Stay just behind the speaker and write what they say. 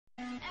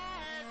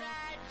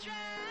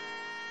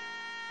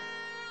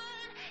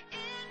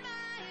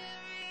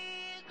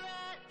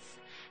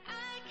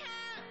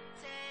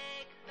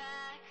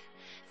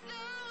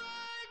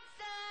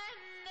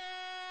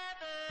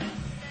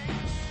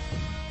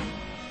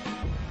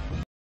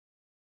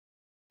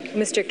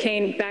Mr.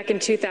 Kaine, back in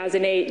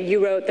 2008,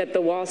 you wrote that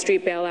the Wall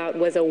Street bailout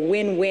was a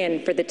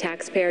win-win for the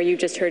taxpayer. You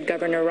just heard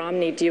Governor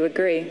Romney. Do you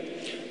agree?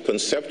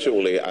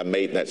 Conceptually, I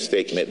made that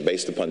statement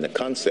based upon the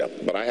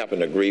concept, but I happen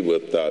to agree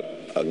with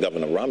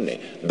Governor Romney.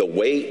 The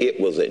way it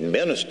was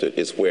administered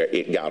is where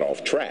it got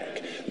off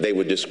track. They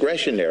were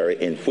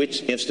discretionary in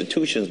which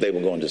institutions they were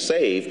going to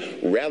save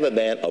rather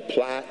than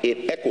apply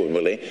it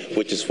equitably,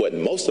 which is what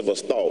most of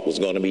us thought was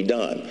going to be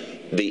done.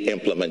 The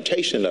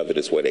implementation of it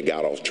is where they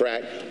got off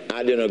track.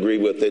 I didn't agree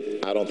with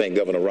it. I don't think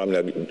Governor Romney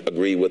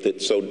agreed with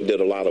it. So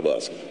did a lot of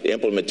us. The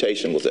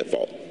implementation was at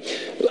fault.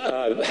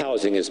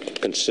 Housing is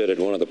considered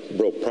one of the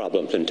real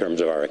problems in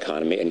terms of our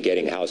economy and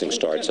getting housing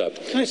starts up.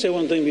 Can I say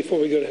one thing before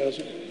we go to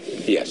housing?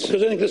 Yes.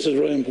 Because I think this is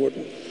really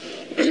important.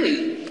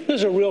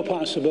 There's a real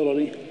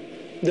possibility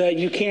that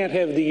you can't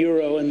have the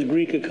euro and the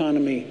Greek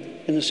economy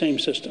in the same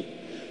system.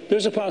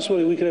 There's a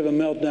possibility we could have a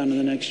meltdown in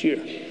the next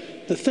year.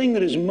 The thing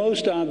that is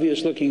most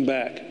obvious looking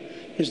back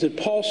is that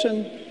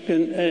Paulson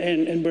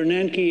and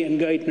Bernanke and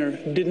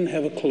Geithner didn't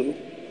have a clue.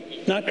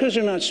 Not because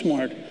they're not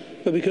smart,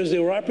 but because they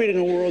were operating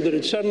in a world that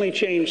had suddenly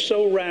changed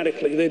so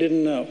radically they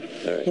didn't know.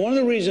 Right. One of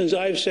the reasons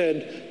I've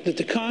said that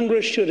the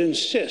Congress should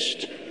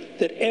insist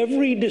that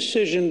every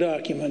decision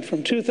document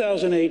from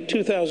 2008,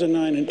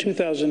 2009, and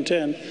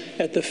 2010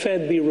 at the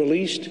Fed be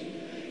released,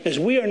 as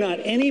we are not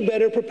any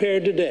better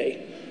prepared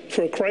today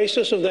for a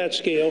crisis of that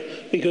scale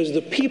because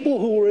the people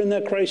who were in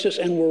that crisis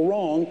and were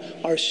wrong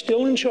are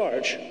still in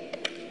charge.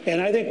 And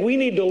I think we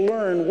need to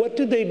learn what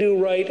did they do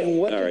right and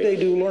what did they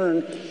do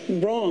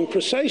wrong,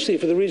 precisely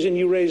for the reason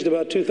you raised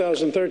about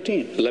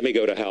 2013. Let me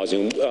go to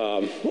housing.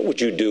 What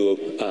would you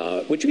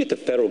do? Would you get the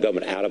federal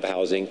government out of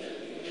housing?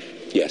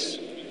 Yes.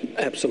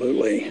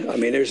 Absolutely. I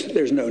mean,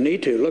 there's no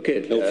need to look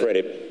at no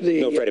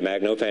Freddie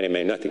Mac, no Fannie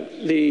Mae, nothing.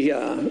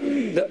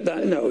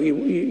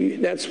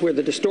 That's where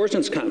the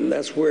distortions come.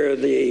 That's where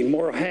the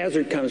moral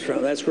hazard comes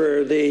from. That's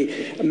where the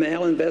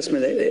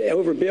malinvestment,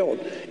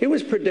 overbuild. It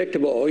was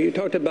predictable. You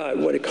talked about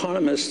what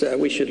economists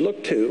we should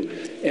look to,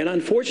 and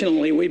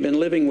unfortunately, we've been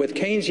living with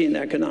Keynesian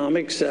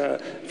economics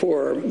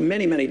for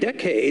many, many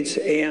decades.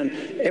 And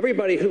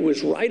everybody who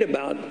was right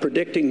about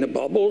predicting the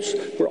bubbles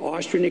were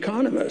Austrian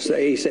economists.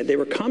 They said they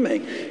were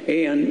coming.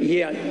 And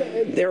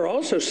yet they're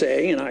also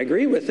saying, and I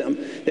agree with them,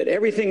 that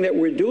everything that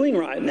we're doing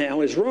right now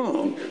is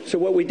wrong. So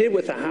what we did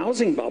with the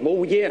housing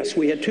bubble, yes,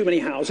 we had too many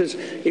houses.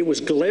 It was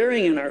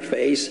glaring in our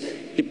face.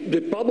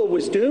 The bubble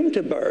was doomed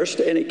to burst,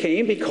 and it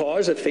came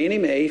because of Fannie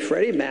Mae,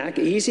 Freddie Mac,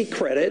 easy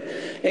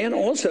credit, and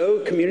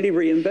also Community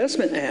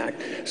Reinvestment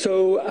Act.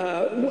 So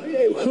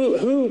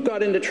who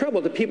got into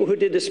trouble? The people who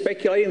did the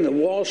speculating, the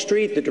Wall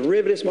Street, the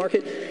derivatives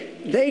market.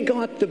 They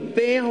got the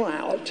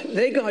bailout.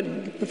 They got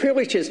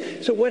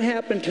privileges. So what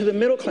happened to the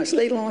middle class?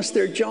 They lost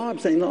their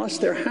jobs. They lost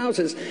their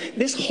houses.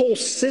 This whole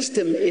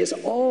system is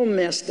all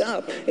messed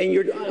up.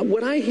 And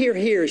what I hear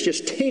here is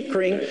just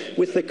tinkering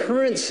with the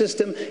current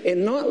system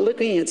and not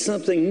looking at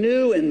something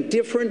new and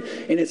different.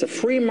 And it's a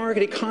free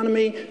market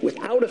economy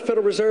without a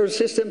Federal Reserve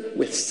System,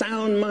 with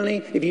sound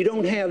money. If you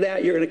don't have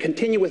that, you're going to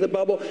continue with a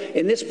bubble.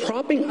 And this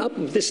propping up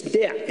this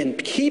debt and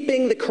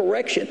keeping the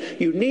correction.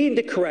 You need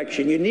the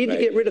correction. You need to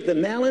get rid of the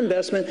malinvestment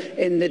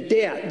and the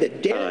debt. The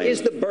debt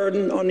is the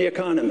burden on the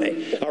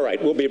economy. All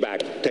right, we'll be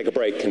back. Take a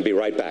break and be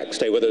right back.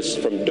 Stay with us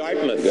from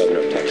Dartmouth, Governor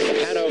of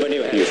Texas. Hanover,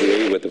 New Hampshire. You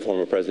agree with the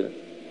former president?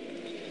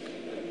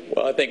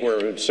 Well, I think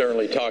we're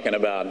certainly talking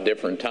about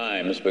different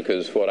times,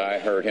 because what I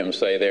heard him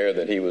say there,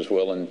 that he was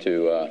willing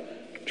to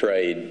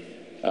trade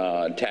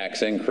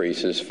tax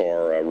increases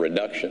for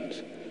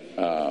reductions.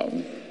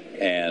 I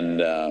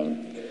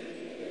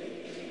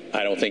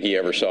don't think he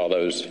ever saw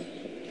those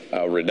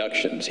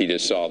reductions. He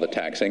just saw the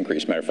tax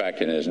increase. Matter of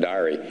fact, in his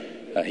diary,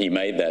 he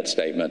made that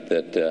statement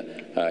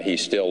that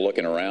he's still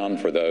looking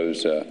around for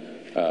those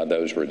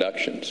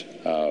reductions.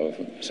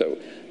 So,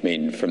 I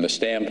mean, from the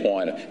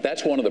standpoint,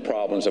 that's one of the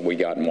problems that we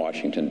got in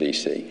Washington,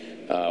 D.C.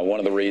 One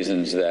of the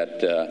reasons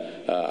that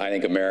I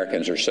think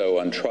Americans are so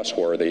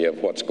untrustworthy of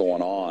what's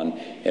going on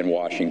in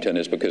Washington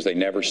is because they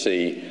never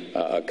see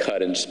a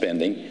cut in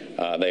spending.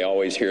 They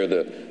always hear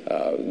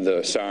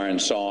the siren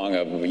song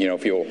of, you know,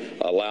 if you'll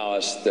allow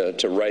us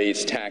to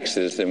raise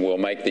taxes, then we'll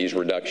make these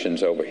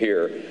reductions over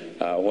here.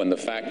 When the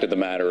fact of the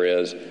matter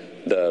is,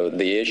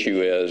 the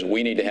issue is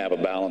we need to have a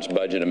balanced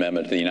budget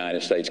amendment to the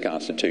United States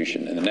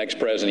Constitution. And the next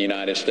president of the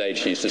United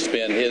States needs to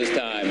spend his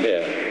time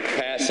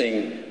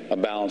passing a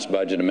balanced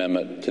budget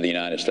amendment to the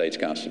United States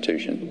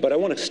Constitution. But I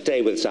want to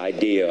stay with this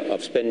idea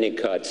of spending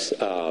cuts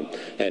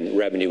and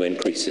revenue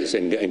increases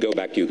and go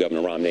back to you,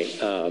 Governor Romney.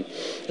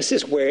 This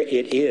is where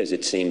it is,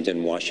 it seems,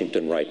 in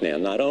Washington right now.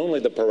 Not only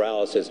the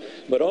paralysis,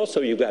 but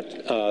also you've got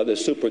the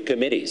super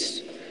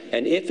committees.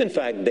 And if, in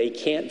fact, they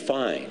can't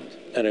find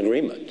an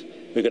agreement,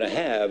 we're going to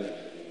have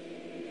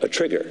a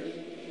trigger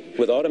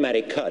with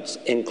automatic cuts,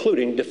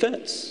 including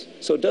defense.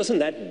 So doesn't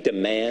that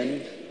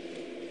demand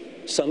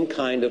some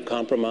kind of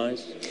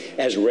compromise,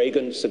 as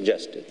Reagan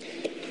suggested?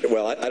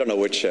 Well, I don't know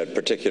which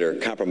particular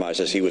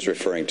compromises he was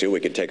referring to. We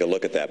could take a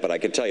look at that. But I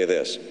can tell you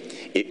this.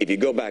 If you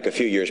go back a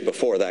few years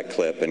before that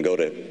clip and go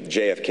to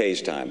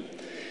JFK's time,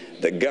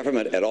 that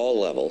government at all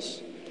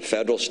levels,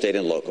 federal, state,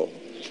 and local,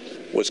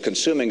 was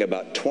consuming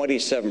about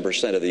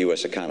 27% of the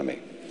U.S. economy.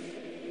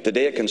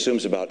 Today it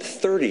consumes about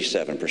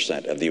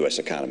 37% of the U.S.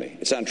 economy.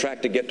 It's on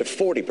track to get to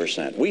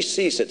 40%. We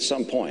cease at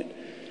some point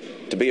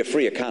to be a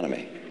free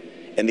economy.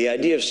 And the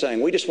idea of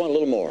saying, we just want a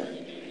little more,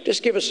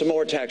 just give us some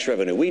more tax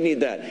revenue, we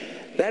need that,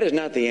 that is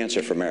not the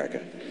answer for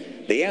America.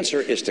 The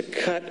answer is to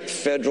cut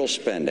federal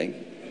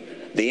spending.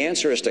 The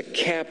answer is to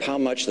cap how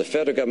much the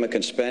federal government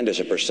can spend as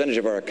a percentage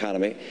of our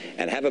economy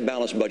and have a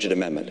balanced budget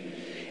amendment.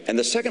 And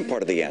the second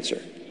part of the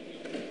answer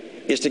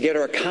is to get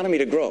our economy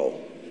to grow.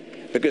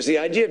 Because the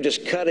idea of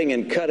just cutting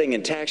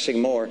and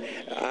taxing more,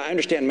 I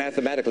understand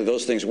mathematically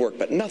those things work,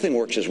 but nothing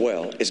works as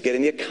well as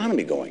getting the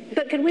economy going.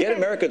 But can we get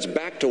Americans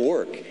back to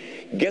work.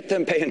 Get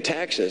them paying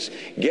taxes,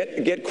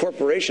 get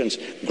corporations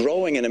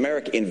growing in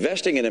America,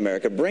 investing in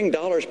America, bring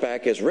dollars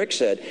back, as Rick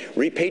said,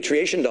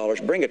 repatriation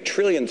dollars, bring $1.3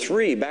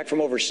 trillion back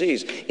from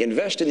overseas,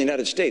 invest in the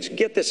United States,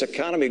 get this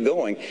economy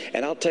going,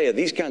 and I'll tell you,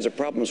 these kinds of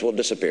problems will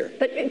disappear.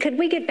 But could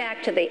we get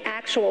back to the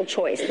actual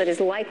choice that is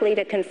likely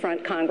to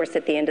confront Congress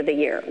at the end of the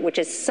year, which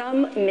is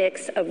some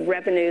mix of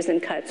revenues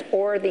and cuts,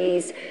 or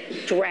these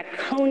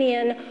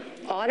draconian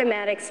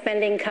automatic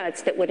spending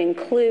cuts that would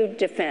include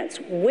defense?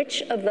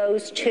 Which of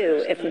those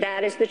two, if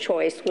that is the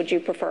choice, would you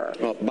prefer?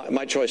 Well,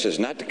 my choice is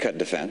not to cut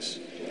defense.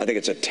 I think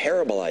it's a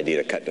terrible idea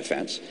to cut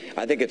defense.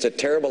 I think it's a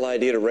terrible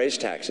idea to raise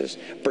taxes,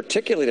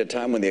 particularly at a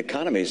time when the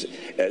economy is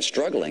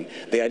struggling.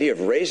 The idea of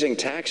raising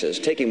taxes,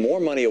 taking more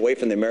money away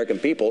from the American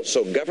people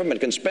so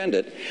government can spend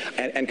it,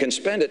 and can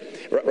spend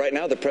it. Right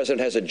now, the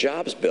president has a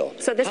jobs bill.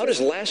 So how does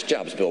last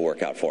jobs bill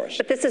work out for us?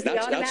 But this is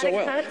the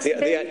automatic cuts?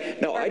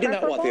 No, I do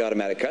not want the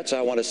automatic cuts.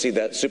 I want to see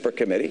that super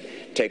committee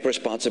take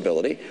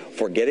responsibility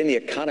for getting the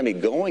economy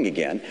going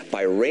again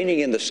by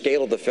reining in the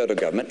scale of the federal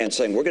government and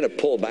saying we're going to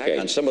pull back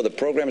on some of the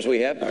programs we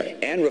have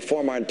and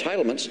reform our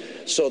entitlements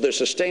so they're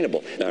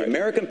sustainable. The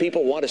American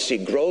people want to see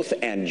growth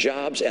and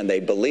jobs, and they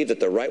believe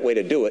that the right way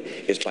to do it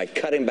is by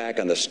cutting back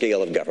on the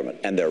scale of government,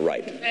 and they're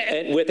right.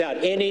 And without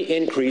any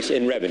increase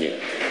in revenue.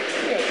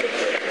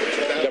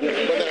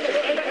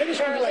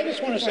 I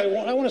just want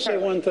to say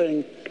one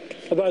thing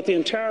about the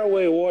entire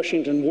way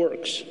Washington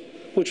works,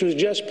 which was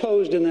just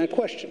posed in that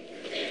question.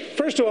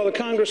 First of all, the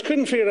Congress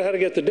couldn't figure out how to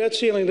get the debt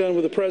ceiling done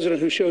with a president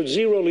who showed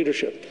zero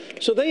leadership.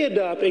 So they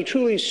adopt a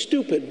truly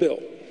stupid bill.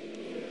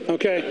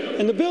 Okay?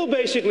 And the bill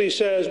basically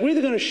says we're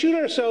either going to shoot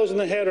ourselves in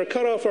the head or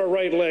cut off our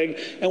right leg,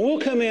 and we'll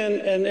come in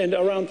and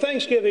around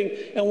Thanksgiving,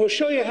 and we'll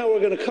show you how we're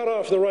going to cut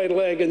off the right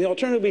leg, and the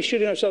alternative will be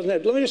shooting ourselves in the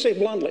head. Let me just say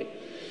bluntly,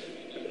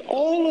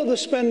 all of the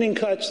spending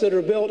cuts that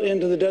are built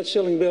into the debt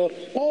ceiling bill,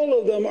 all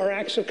of them are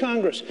acts of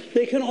Congress.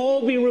 They can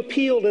all be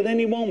repealed at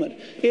any moment.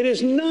 It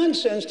is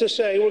nonsense to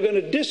say we're going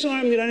to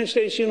disarm the United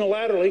States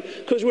unilaterally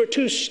because we're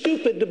too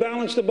stupid to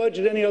balance the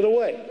budget any other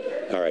way.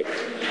 All right.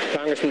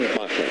 Congressman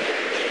Bachman.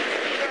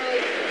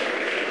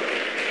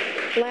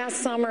 Last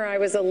summer, I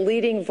was a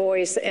leading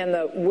voice in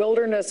the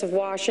wilderness of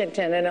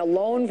Washington, and a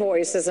lone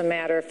voice, as a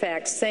matter of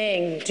fact,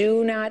 saying,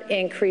 do not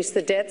increase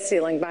the debt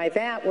ceiling. By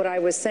that, what I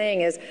was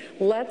saying is,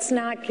 let's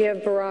not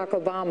give Barack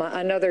Obama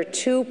another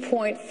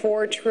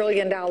 $2.4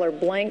 trillion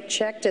blank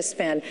check to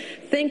spend.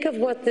 Think of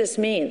what this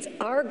means.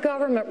 Our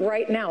government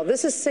right now,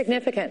 this is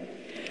significant.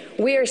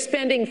 We are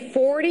spending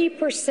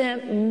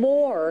 40%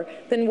 more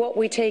than what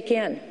we take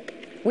in.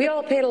 We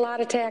all paid a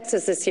lot of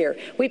taxes this year.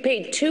 We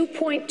paid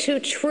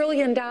 $2.2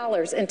 trillion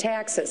in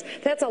taxes.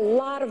 That's a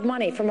lot of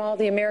money from all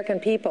the American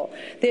people.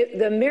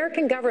 The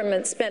American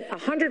government spent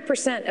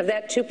 100% of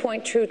that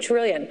 $2.2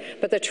 trillion.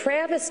 But the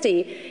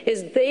travesty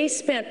is they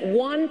spent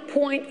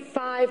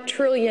 $1.5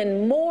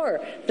 trillion more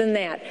than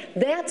that.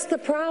 That's the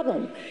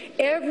problem.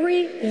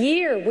 Every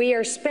year we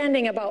are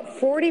spending about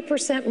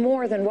 40%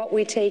 more than what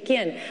we take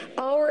in.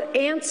 Our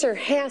answer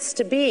has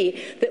to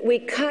be that we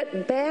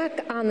cut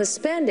back on the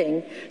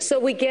spending so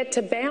we get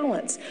to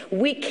balance.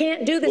 We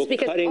can't do this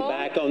because cutting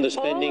back on the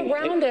spending, all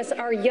around us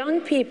are young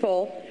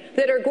people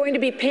that are going to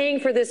be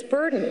paying for this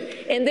burden.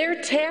 And their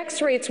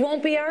tax rates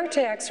won't be our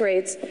tax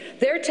rates.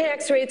 Their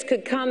tax rates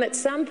could come at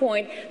some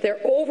point, their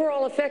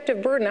overall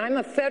effective burden. I'm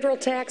a federal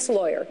tax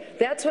lawyer.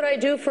 That's what I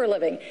do for a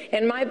living.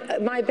 And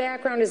my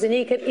background is in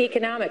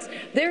economics.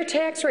 Their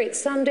tax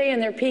rates someday in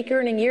their peak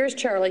earning years,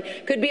 Charlie,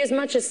 could be as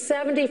much as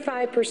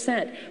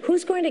 75%.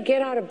 Who's going to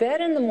get out of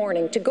bed in the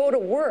morning to go to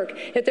work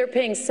if they're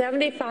paying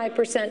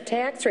 75%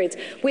 tax rates?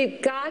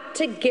 We've got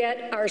to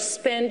get our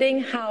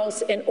spending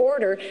house in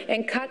order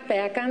and cut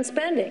back on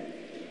spending.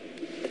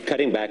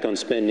 Cutting back on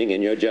spending,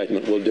 in your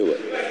judgment, will do it.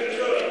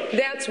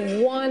 That's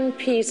one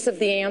piece of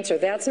the answer.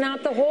 That's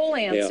not the whole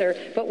answer,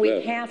 but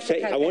we have to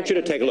cut back. I want you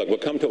to take a look. We'll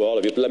come to all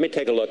of you. Let me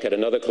take a look at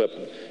another clip.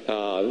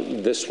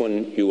 This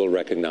one you will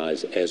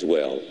recognize as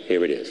well.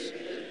 Here it is.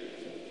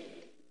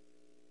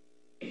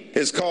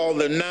 It's called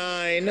the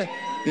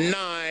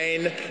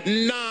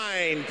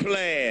 999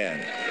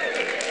 plan.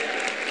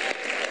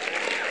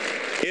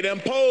 It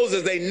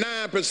imposes a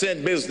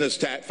 9% business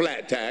tax,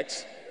 flat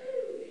tax,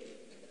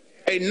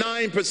 a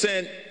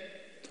 9%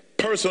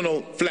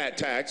 personal flat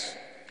tax,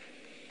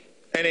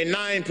 and a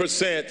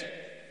 9%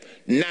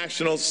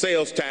 national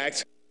sales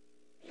tax.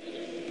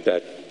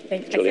 I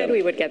said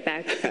we would get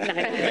back.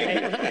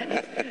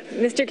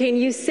 Mr. Kaine,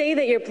 you say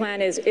that your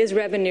plan is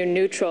revenue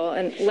neutral,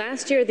 and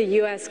last year the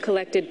U.S.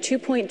 collected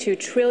 $2.2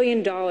 trillion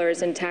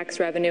in tax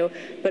revenue,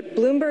 but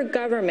Bloomberg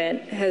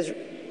government has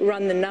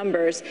run the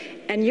numbers,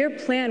 and your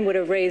plan would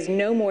have raised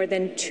no more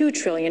than $2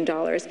 trillion.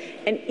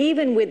 And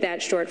even with that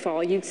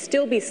shortfall, you'd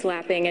still be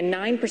slapping a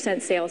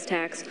 9% sales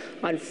tax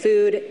on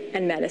food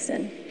and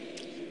medicine.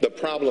 The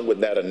problem with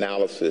that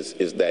analysis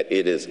is that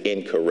it is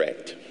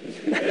incorrect.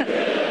 The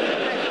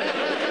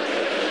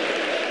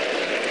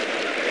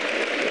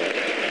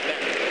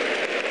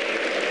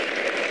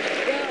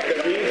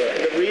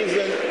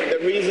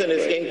reason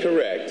it's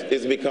incorrect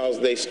is because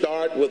they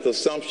start with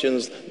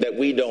assumptions that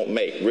we don't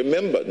make.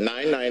 Remember,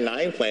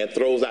 999 plan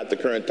throws out the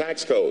current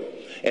tax code,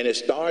 and it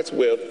starts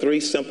with 3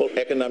 simple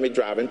economic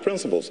driving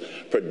principles.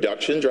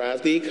 Production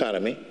drives the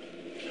economy,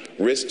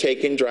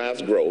 risk-taking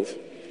drives growth,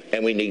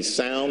 and we need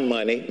sound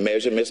money.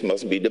 Measurements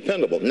must be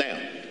dependable. Now,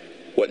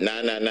 what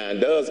 999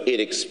 does, it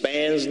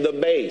expands the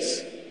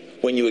base.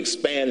 When you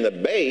expand the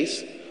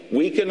base,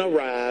 we can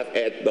arrive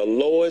at the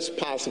lowest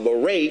possible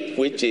rate,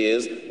 which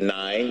is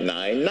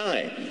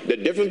 999. The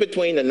difference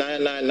between the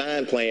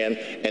 999 plan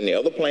and the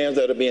other plans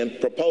that are being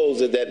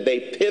proposed is that they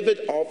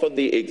pivot off of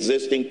the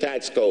existing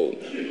tax code.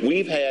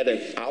 We've had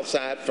an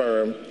outside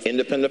firm,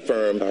 independent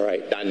firm,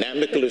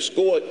 dynamically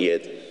score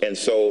it, and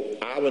so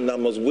our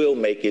numbers will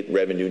make it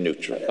revenue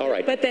neutral. All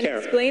right. But then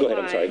Karen, explain go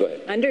ahead. I'm sorry, go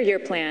ahead. Under your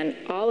plan,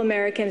 all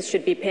Americans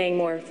should be paying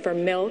more for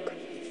milk,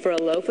 for a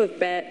loaf of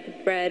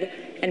bread,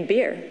 and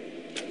beer.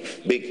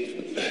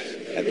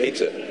 And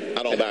pizza.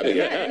 I don't buy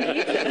beer.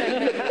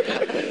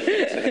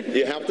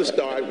 You have to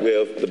start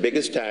with the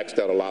biggest tax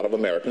that a lot of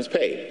Americans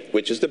pay,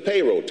 which is the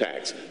payroll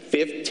tax,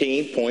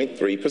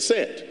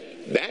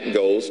 15.3%. That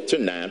goes to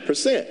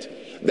 9%.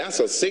 That's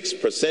a 6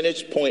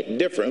 percentage point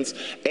difference,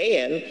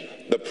 and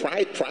the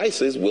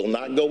prices will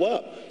not go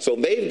up. So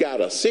they've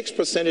got a 6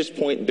 percentage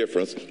point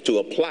difference to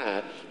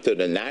apply to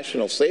the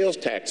national sales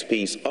tax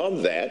piece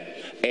of that,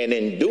 and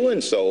in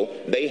doing so,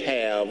 they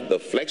have the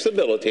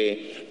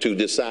flexibility to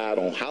decide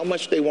on how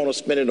much they want to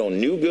spend it on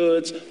new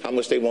goods, how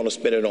much they want to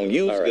spend it on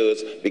used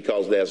goods,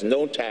 because there's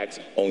no tax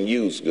on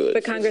used goods.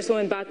 But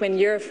Congresswoman Bachmann,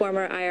 you're a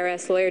former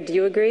IRS lawyer. Do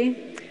you agree?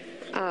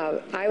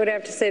 I would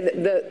have to say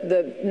that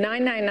the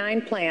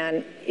 999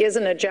 plan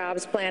isn't a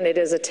jobs plan, it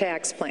is a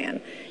tax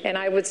plan. And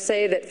I would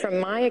say that from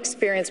my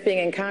experience being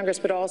in Congress,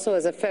 but also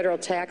as a federal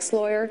tax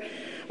lawyer,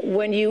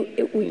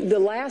 the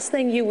last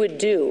thing you would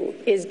do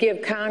is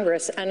give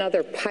Congress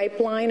another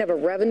pipeline of a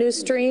revenue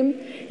stream,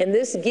 and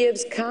this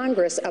gives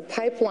Congress a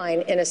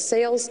pipeline in a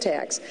sales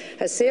tax.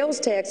 A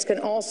sales tax can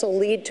also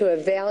lead to a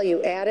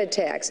value-added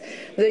tax.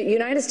 The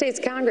United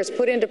States Congress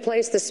put into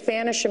place the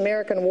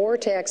Spanish-American War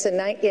tax in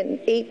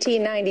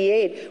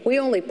 1898. We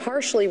only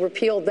partially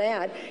repealed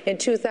that in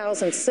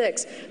 2006.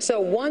 So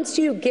once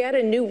you get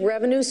a new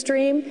revenue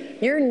stream,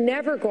 you're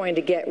never going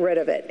to get rid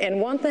of it. And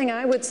one thing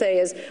I would say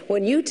is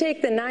when you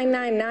take the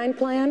 999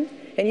 plan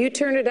and you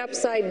turn it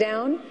upside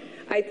down,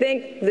 I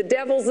think the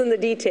devil's in the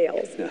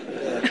details. All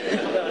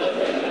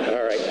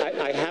right.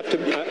 I have to.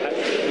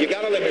 You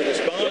got to let me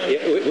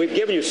respond. We've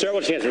given you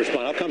several chances to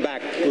respond. I'll come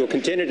back. We'll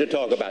continue to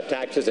talk about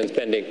taxes and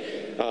spending.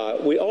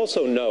 We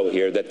also know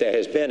here that there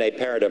has been a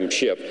paradigm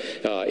shift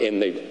in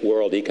the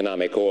world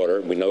economic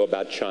order. We know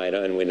about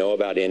China and we know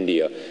about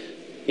India.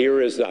 Here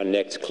is our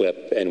next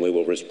clip, and we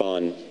will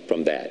respond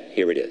from that.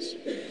 Here it is.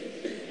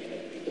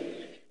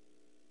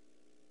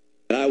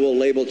 And I will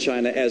label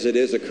China as it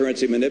is, a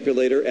currency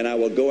manipulator, and I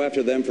will go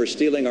after them for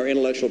stealing our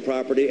intellectual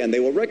property, and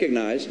they will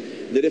recognize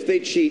that if they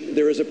cheat,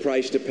 there is a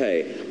price to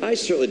pay. I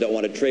certainly don't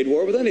want a trade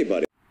war with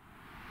anybody.